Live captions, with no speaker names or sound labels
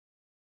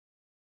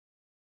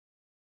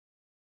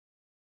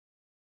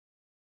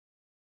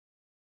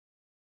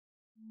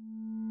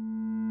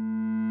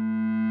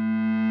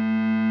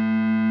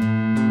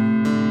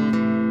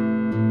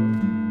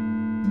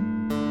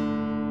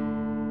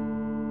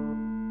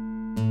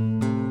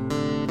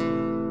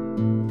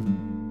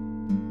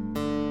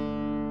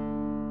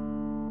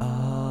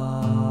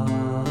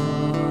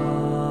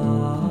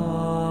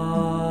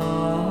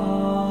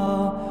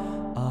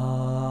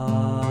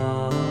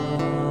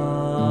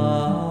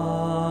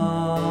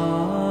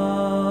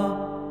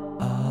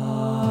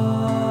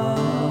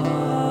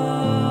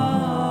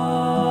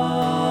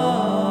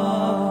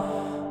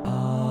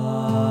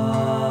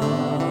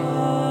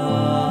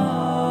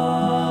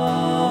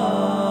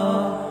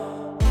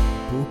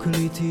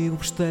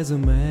Въобще за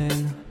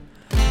мен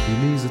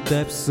или за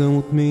теб съм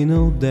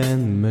отминал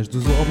ден, между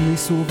злобни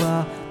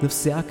слова на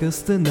всяка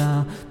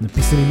стена,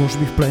 написани може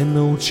би в плен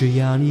на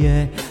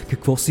отчаяние.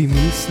 Какво си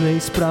мисля,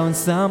 изправен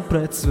сам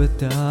пред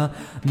света,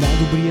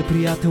 най-добрият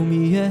приятел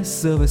ми е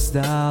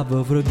съвестта.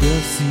 Във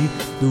врага си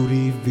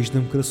дори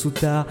виждам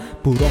красота,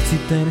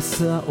 пороците не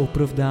са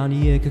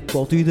оправдание,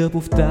 каквото и да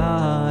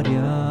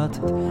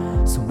повтарят,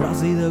 с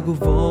омраза и да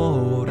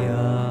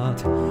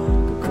говорят,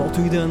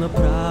 каквото и да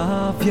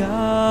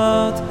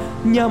направят,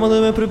 няма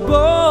да ме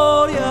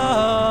преборят.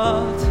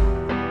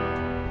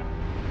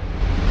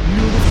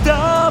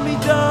 Любовта ми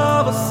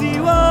дава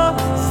сила,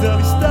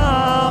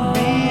 завистта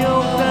ми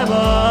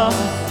отнема.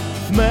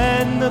 В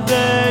мен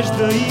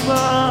надежда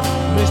има,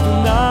 между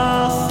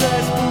нас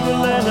е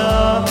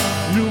споделена.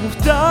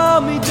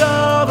 Любовта ми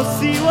дава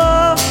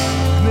сила,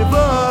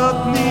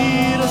 гневът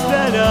ни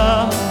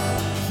разделя.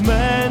 В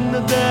мен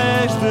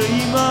надежда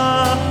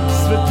има,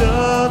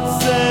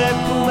 светът се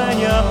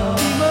променя.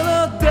 Има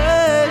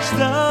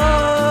надежда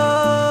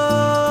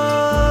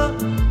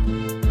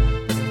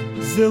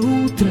за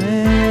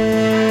утре.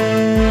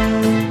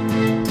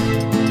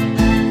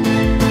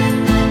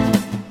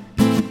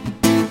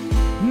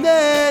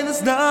 Не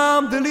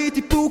знам дали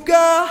ти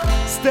пука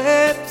с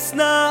теб, с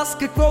нас,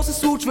 какво се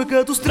случва,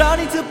 като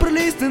страница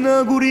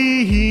прелистена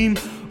горим.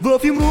 В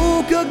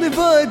имрука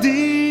гнева е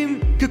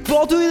дим,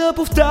 каквото и да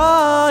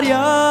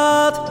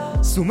повтарят,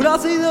 с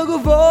омраза и да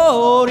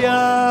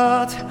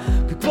говорят,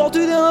 каквото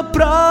и да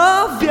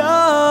направят,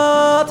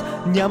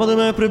 няма да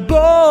ме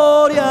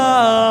преборят.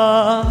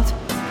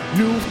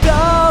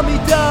 Любовта ми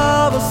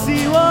дава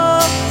сила,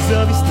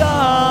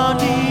 завистта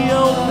ни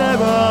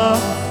отнема.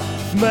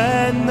 В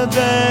мен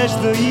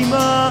надежда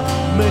има,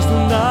 между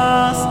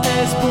нас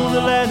е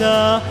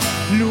споделена.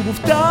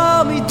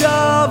 Любовта ми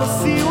дава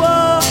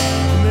сила,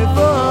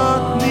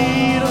 гневът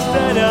ни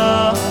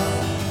разделя.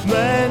 В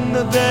мен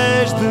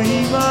надежда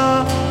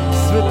има,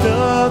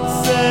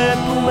 светът се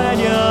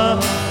променя.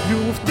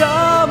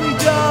 Любовта ми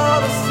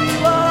дава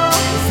сила,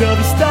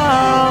 завистта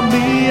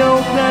ми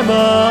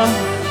отнема.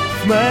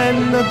 В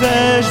мен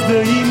надежда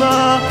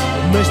има,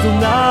 между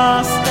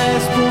нас е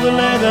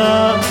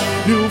споделена.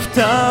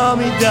 Любовта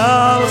ми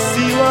дава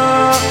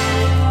сила,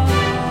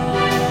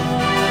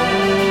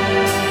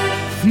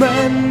 в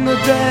мен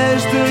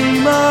надежда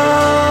има,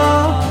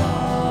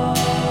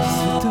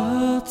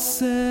 светът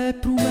се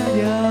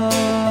променя.